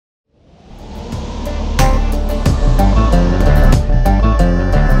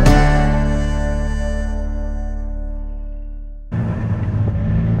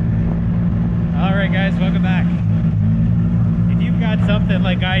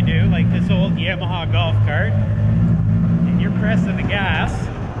I do, like this old Yamaha golf cart, and you're pressing the gas,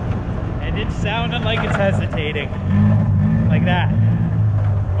 and it's sounding like it's hesitating, like that.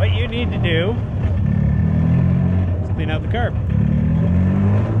 What you need to do is clean out the carb.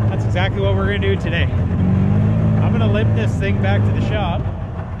 That's exactly what we're going to do today. I'm going to limp this thing back to the shop,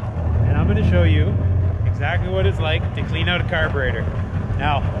 and I'm going to show you exactly what it's like to clean out a carburetor.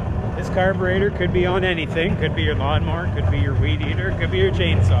 Now, this carburetor could be on anything, could be your lawnmower, could be your weed eater, could be your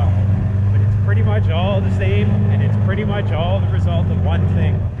chainsaw. But it's pretty much all the same, and it's pretty much all the result of one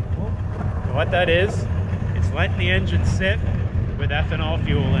thing. And what that is, it's letting the engine sit with ethanol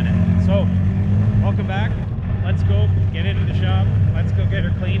fuel in it. So, welcome back. Let's go get into the shop. Let's go get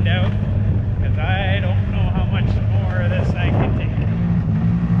her cleaned out, because I don't know how much more of this I can take.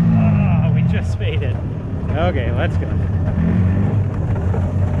 Oh, we just made it. Okay, let's go.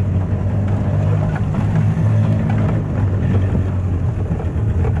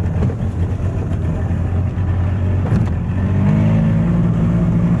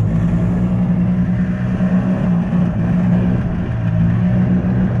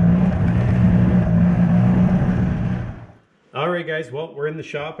 Alright guys, well, we're in the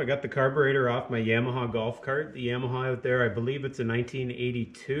shop. I got the carburetor off my Yamaha golf cart. The Yamaha out there, I believe it's a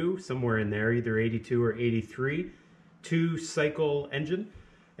 1982, somewhere in there, either 82 or 83, 2-cycle engine.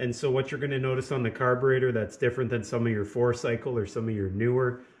 And so what you're going to notice on the carburetor that's different than some of your 4-cycle or some of your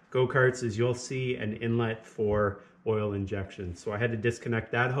newer go-karts is you'll see an inlet for oil injection. So I had to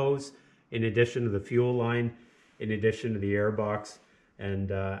disconnect that hose in addition to the fuel line, in addition to the air box,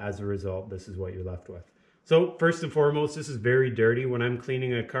 and as a result, this is what you're left with. So first and foremost, this is very dirty when I'm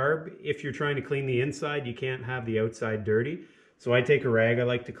cleaning a carb. If you're trying to clean the inside, you can't have the outside dirty. So I take a rag, I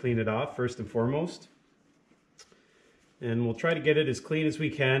like to clean it off first and foremost. And we'll try to get it as clean as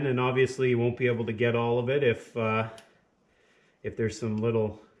we can, and obviously you won't be able to get all of it if there's some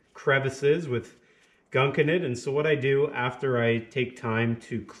little crevices with gunk in it. And so what I do after I take time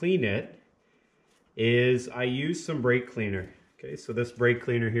to clean it is I use some brake cleaner. Okay, so this brake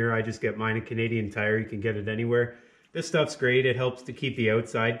cleaner here, I just get mine at Canadian Tire. You can get it anywhere. This stuff's great. It helps to keep the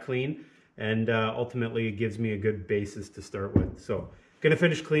outside clean, and ultimately it gives me a good basis to start with. So, gonna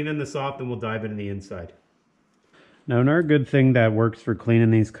finish cleaning this off, and we'll dive into the inside. Now, another good thing that works for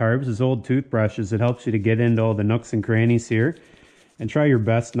cleaning these carbs is old toothbrushes. It helps you to get into all the nooks and crannies here, and try your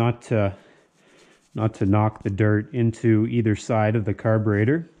best not to knock the dirt into either side of the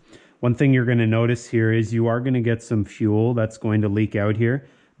carburetor. One thing you're going to notice here is you are going to get some fuel that's going to leak out here.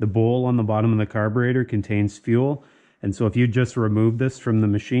 The bowl on the bottom of the carburetor contains fuel, and so if you just remove this from the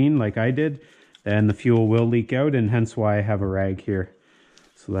machine like I did, then the fuel will leak out, and hence why I have a rag here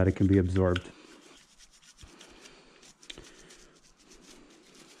so that it can be absorbed.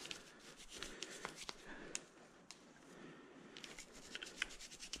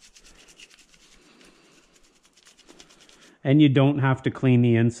 And you don't have to clean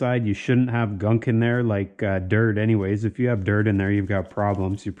the inside. You shouldn't have gunk in there like dirt anyways. If you have dirt in there, you've got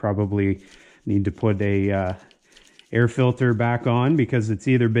problems. You probably need to put a air filter back on, because it's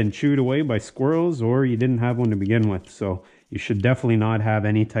either been chewed away by squirrels or you didn't have one to begin with. So you should definitely not have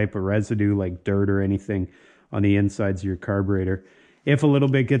any type of residue like dirt or anything on the insides of your carburetor. If a little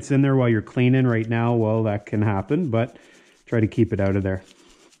bit gets in there while you're cleaning right now, well, that can happen, but try to keep it out of there.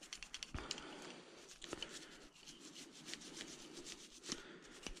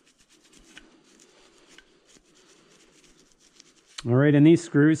 All right, and these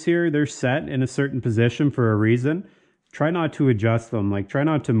screws here, they're set in a certain position for a reason. Try not to adjust them, like try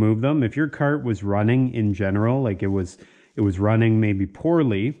not to move them. If your cart was running in general, like it was running maybe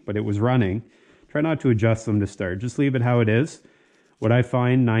poorly, but it was running, try not to adjust them to start. Just leave it how it is. What I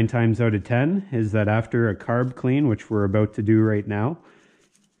find 9 times out of 10 is that after a carb clean, which we're about to do right now,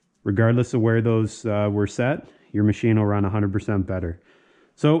 regardless of where those were set, your machine will run 100% better.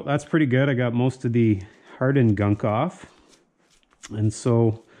 So that's pretty good. I got most of the hardened gunk off. And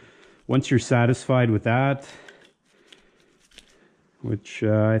so once you're satisfied with that, which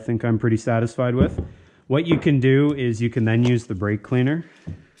I think I'm pretty satisfied with, what you can do is you can then use the brake cleaner.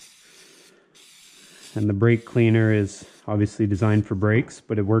 And the brake cleaner is obviously designed for brakes,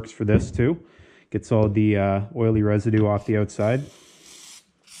 but it works for this too. Gets all the oily residue off the outside.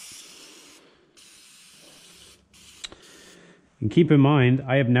 And keep in mind,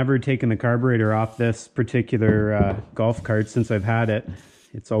 I have never taken the carburetor off this particular golf cart since I've had it.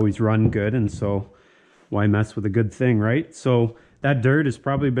 It's always run good, and so why mess with a good thing, right? So that dirt has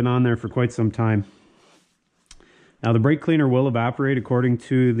probably been on there for quite some time. Now the brake cleaner will evaporate according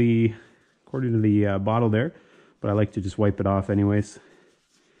to the bottle there, but I like to just wipe it off anyways.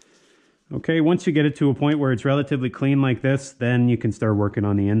 Okay, once you get it to a point where it's relatively clean like this, then you can start working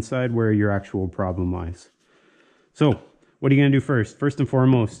on the inside where your actual problem lies. So, what are you going to do first? First and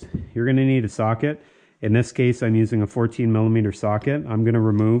foremost, you're going to need a socket. In this case, I'm using a 14mm socket. I'm going to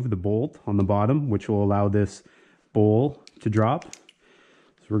remove the bolt on the bottom, which will allow this bowl to drop.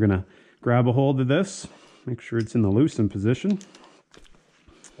 So we're going to grab a hold of this, make sure it's in the loosen position.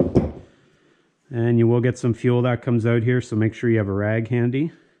 And you will get some fuel that comes out here, so make sure you have a rag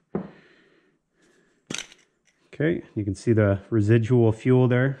handy. Okay, you can see the residual fuel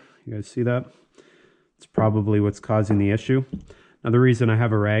there. You guys see that? It's probably what's causing the issue. Another reason I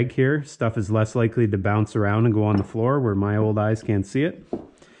have a rag here, stuff is less likely to bounce around and go on the floor where my old eyes can't see it.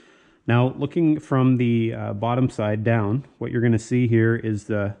 Now, looking from the bottom side down, what you're going to see here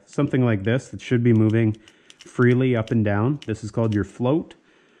is something like this that should be moving freely up and down. This is called your float.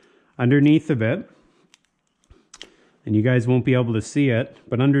 Underneath of it, and you guys won't be able to see it,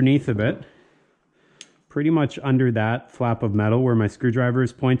 but underneath of it, pretty much under that flap of metal where my screwdriver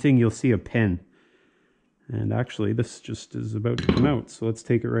is pointing, you'll see a pin. And actually, this just is about to come out, so let's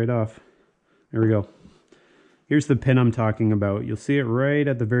take it right off. There we go. Here's the pin I'm talking about. You'll see it right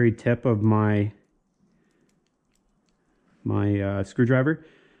at the very tip of my screwdriver.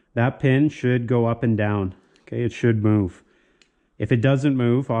 That pin should go up and down. Okay, it should move. If it doesn't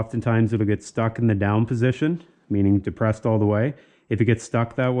move, oftentimes it'll get stuck in the down position, meaning depressed all the way. If it gets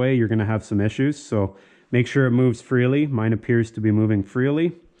stuck that way, you're going to have some issues. So make sure it moves freely. Mine appears to be moving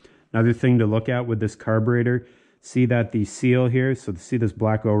freely. Another thing to look at with this carburetor, see that the seal here, so see this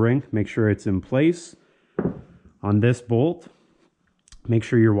black O-ring, make sure it's in place. On this bolt, make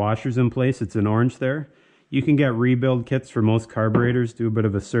sure your washer's in place. It's in orange there. You can get rebuild kits for most carburetors. Do a bit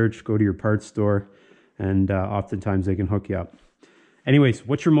of a search, go to your parts store, and oftentimes they can hook you up. Anyways,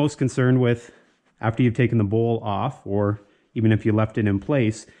 what you're most concerned with after you've taken the bowl off, or even if you left it in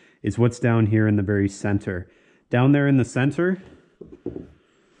place, is what's down here in the very center. Down there in the center,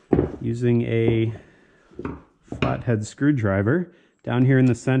 using a flathead screwdriver, down here in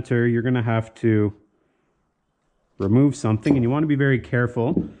the center, you're going to have to remove something, and you want to be very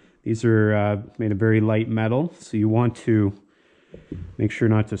careful. These are made of very light metal, so you want to make sure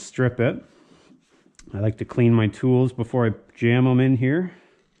not to strip it. I like to clean my tools before I jam them in here.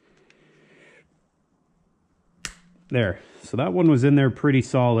 There, so that one was in there pretty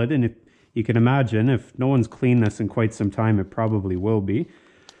solid, and if you can imagine, if no one's cleaned this in quite some time, it probably will be.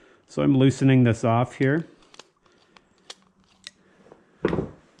 So I'm loosening this off here.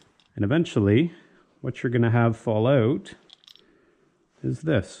 And eventually, what you're going to have fall out is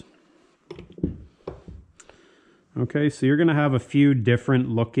this. Okay, so you're going to have a few different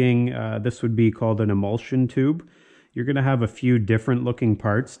looking, this would be called an emulsion tube. You're going to have a few different looking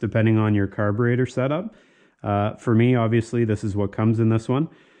parts depending on your carburetor setup. For me, obviously, this is what comes in this one.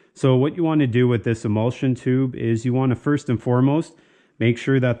 So what you want to do with this emulsion tube is you want to first and foremost make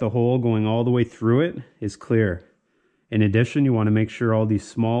sure that the hole going all the way through it is clear. In addition, you want to make sure all these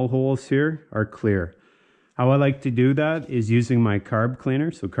small holes here are clear. How I like to do that is using my carb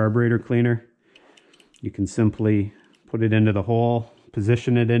cleaner, so carburetor cleaner. You can simply put it into the hole,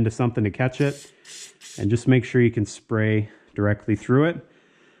 position it into something to catch it, and just make sure you can spray directly through it.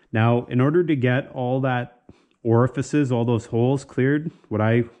 Now, in order to get all that orifices, all those holes cleared, what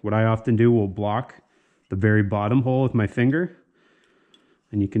I often do will block the very bottom hole with my finger.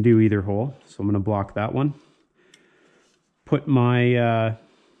 And you can do either hole. So I'm going to block that one. Put my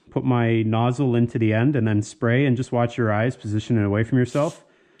nozzle into the end and then spray, and just watch your eyes, position it away from yourself.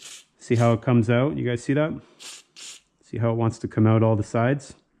 See how it comes out? You guys see that? See how it wants to come out all the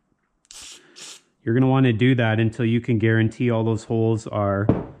sides? You're going to want to do that until you can guarantee all those holes are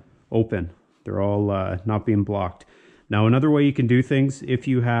open. They're all not being blocked. Now, another way you can do things, if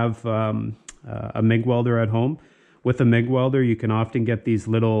you have a MIG welder at home, with a MIG welder, you can often get these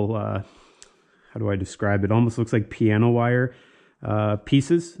little, how do I describe it? Almost looks like piano wire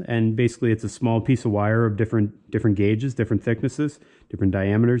pieces, and basically it's a small piece of wire of different gauges, different thicknesses, different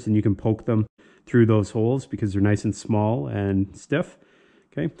diameters, and you can poke them through those holes because they're nice and small and stiff.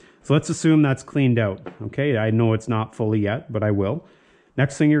 Okay, so let's assume that's cleaned out. Okay, I know it's not fully yet, but I will.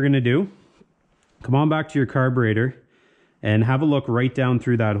 Next thing you're going to do, come on back to your carburetor and have a look right down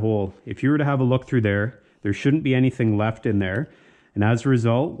through that hole. If you were to have a look through there, there shouldn't be anything left in there. And as a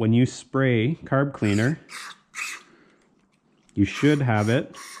result, when you spray carb cleaner, you should have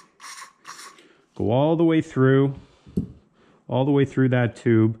it go all the way through that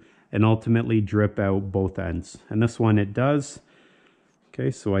tube and ultimately drip out both ends. And this one it does. Okay,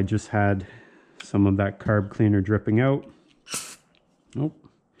 so I just had some of that carb cleaner dripping out. Oh,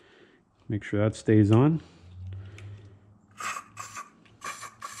 make sure that stays on.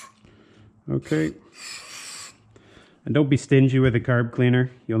 Okay. And don't be stingy with a carb cleaner.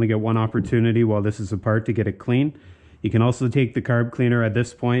 You only get one opportunity while this is apart to get it clean. You can also take the carb cleaner at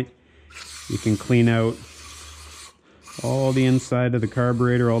this point. You can clean out all the inside of the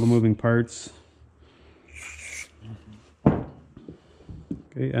carburetor, all the moving parts.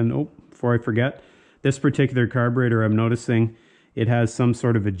 Okay, and oh, before I forget, this particular carburetor, I'm noticing it has some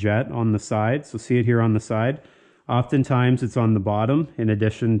sort of a jet on the side. So see it here on the side. Oftentimes it's on the bottom in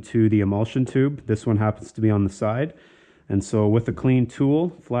addition to the emulsion tube. This one happens to be on the side. And so with a clean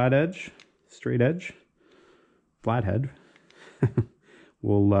tool, flat edge, straight edge, flathead,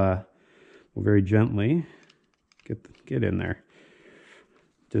 we'll very gently get in there.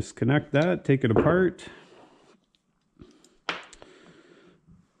 Disconnect that, take it apart.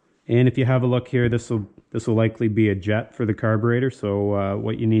 And if you have a look here, this will likely be a jet for the carburetor. So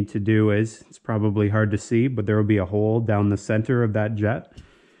what you need to do is, it's probably hard to see, but there will be a hole down the center of that jet.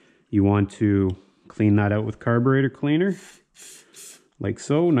 You want to clean that out with carburetor cleaner, like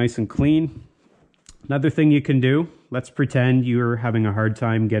so, nice and clean. Another thing you can do, let's pretend you're having a hard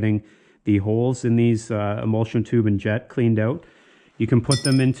time getting the holes in these emulsion tube and jet cleaned out. You can put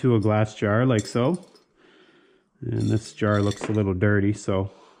them into a glass jar like so. And this jar looks a little dirty,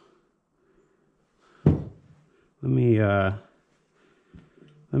 so let me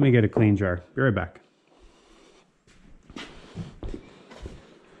get a clean jar. Be right back.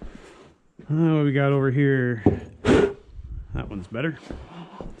 What we got over here? That one's better.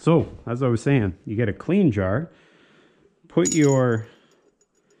 So, as I was saying, you get a clean jar, put your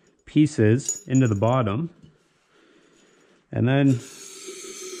pieces into the bottom, and then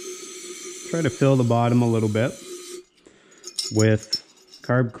try to fill the bottom a little bit with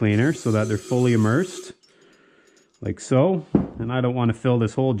carb cleaner so that they're fully immersed, like so. And I don't want to fill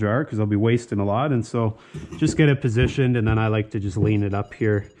this whole jar because I'll be wasting a lot, and so just get it positioned, and then I like to just lean it up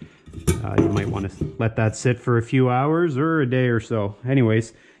here. You might want to let that sit for a few hours or a day or so.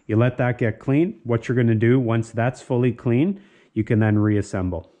 Anyways, you let that get clean. What you're going to do once that's fully clean, you can then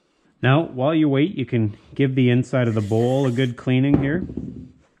reassemble. Now, while you wait, you can give the inside of the bowl a good cleaning here.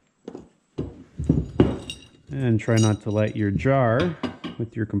 And try not to let your jar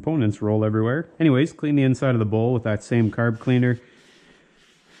with your components roll everywhere. Anyways, clean the inside of the bowl with that same carb cleaner.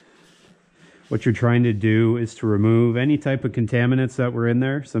 What you're trying to do is to remove any type of contaminants that were in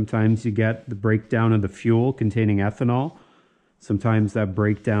there. Sometimes you get the breakdown of the fuel containing ethanol. Sometimes that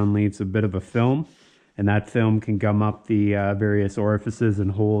breakdown leaves a bit of a film, and that film can gum up the various orifices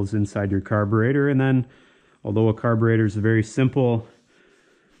and holes inside your carburetor. And then, although a carburetor is a very simple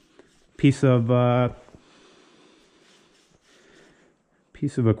piece of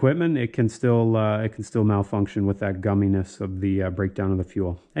equipment, it can still malfunction with that gumminess of the breakdown of the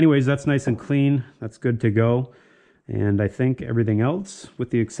fuel. Anyways, that's nice and clean. That's good to go. And I think everything else,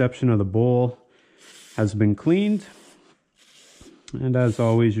 with the exception of the bowl, has been cleaned. And as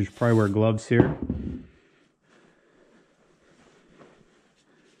always, you should probably wear gloves here.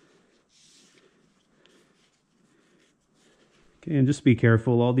 Okay, and just be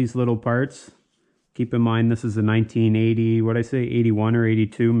careful, all these little parts. Keep in mind, this is a 1980, what I say, 81 or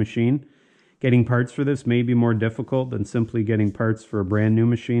 82 machine. Getting parts for this may be more difficult than simply getting parts for a brand new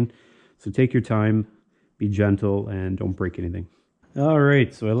machine. So take your time, be gentle, and don't break anything. All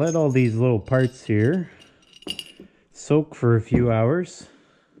right, so I let all these little parts here soak for a few hours.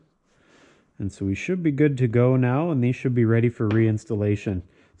 And so we should be good to go now, and these should be ready for reinstallation.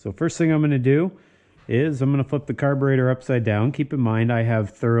 So first thing I'm going to do is I'm going to flip the carburetor upside down. Keep in mind I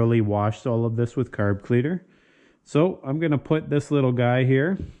have thoroughly washed all of this with carb cleaner. So I'm going to put this little guy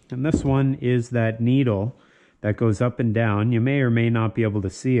here, and this one is that needle that goes up and down. You may or may not be able to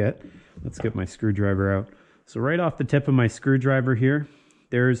see it. Let's get my screwdriver out. So right off the tip of my screwdriver here,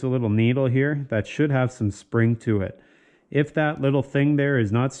 there's a little needle here that should have some spring to it. If that little thing there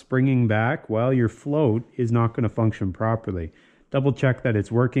is not springing back, well, your float is not going to function properly. Double check that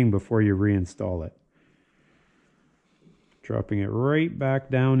it's working before you reinstall it. Dropping it right back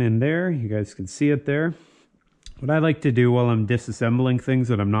down in there. You guys can see it there. What I like to do while I'm disassembling things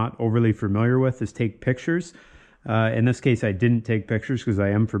that I'm not overly familiar with is take pictures. In this case, I didn't take pictures because I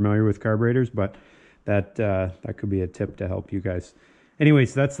am familiar with carburetors, but that could be a tip to help you guys.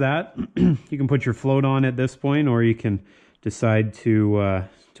 Anyways, that's that. You can put your float on at this point, or you can decide to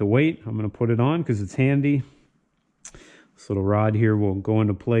wait. I'm going to put it on because it's handy. This little rod here will go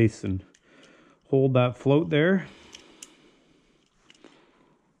into place and hold that float there.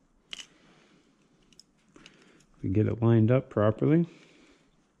 We get it lined up properly.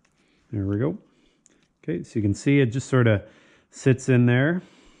 There we go. Okay, so you can see it just sort of sits in there.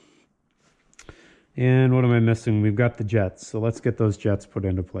 And what am I missing? We've got the jets, so let's get those jets put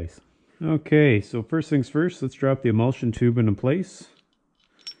into place. Okay, so first things first, let's drop the emulsion tube into place.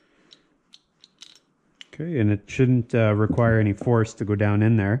 Okay, and it shouldn't require any force to go down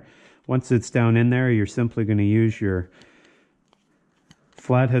in there. Once it's down in there, you're simply going to use your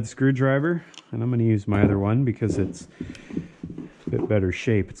flathead screwdriver, and I'm going to use my other one because it's a bit better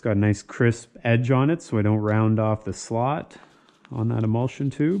shape. It's got a nice crisp edge on it, so I don't round off the slot on that emulsion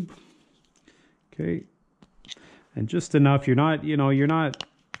tube. Okay, and just enough. You're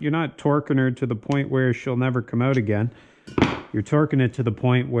not torquing her to the point where she'll never come out again. You're torquing it to the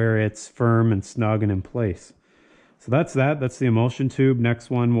point where it's firm and snug and in place. So that's that. That's the emulsion tube. Next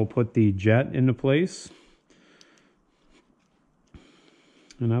one, we'll put the jet into place.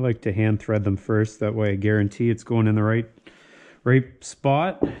 And I like to hand thread them first. That way I guarantee it's going in the right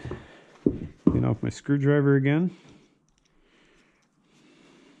spot. Get off my screwdriver again.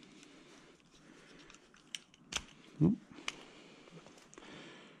 Oh.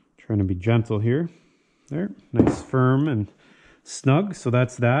 Trying to be gentle here. There, nice, firm and snug. So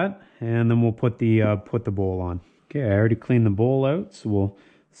that's that, and then we'll put the bowl on. Okay, I already cleaned the bowl out, so we'll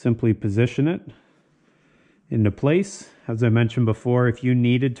simply position it into place. As I mentioned before, if you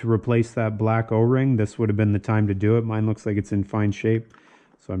needed to replace that black O-ring, this would have been the time to do it. Mine looks like it's in fine shape,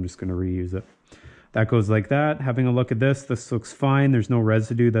 so I'm just going to reuse it. That goes like that. Having a look at this looks fine. There's no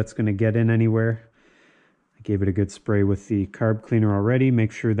residue that's going to get in anywhere. I gave it a good spray with the carb cleaner already.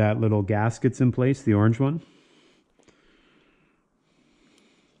 Make sure that little gasket's in place, the orange one.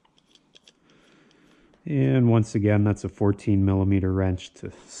 And once again, that's a 14mm wrench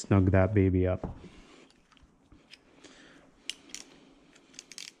to snug that baby up.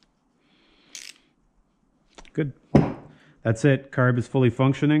 Good. That's it. Carb is fully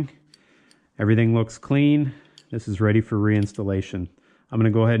functioning. Everything looks clean. This is ready for reinstallation. I'm going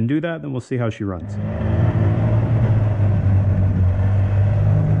to go ahead and do that, then we'll see how she runs.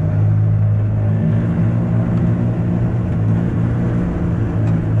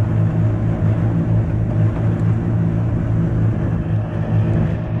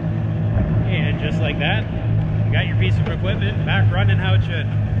 Like that, you got your piece of equipment back running how it should.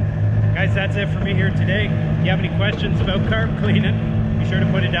 Guys, that's it for me here today. If you have any questions about carb cleaning, be sure to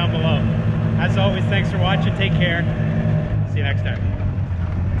put it down below. As always, thanks for watching. Take care. See you next time.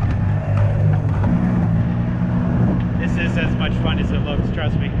 This is as much fun as it looks,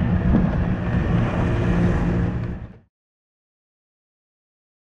 trust me.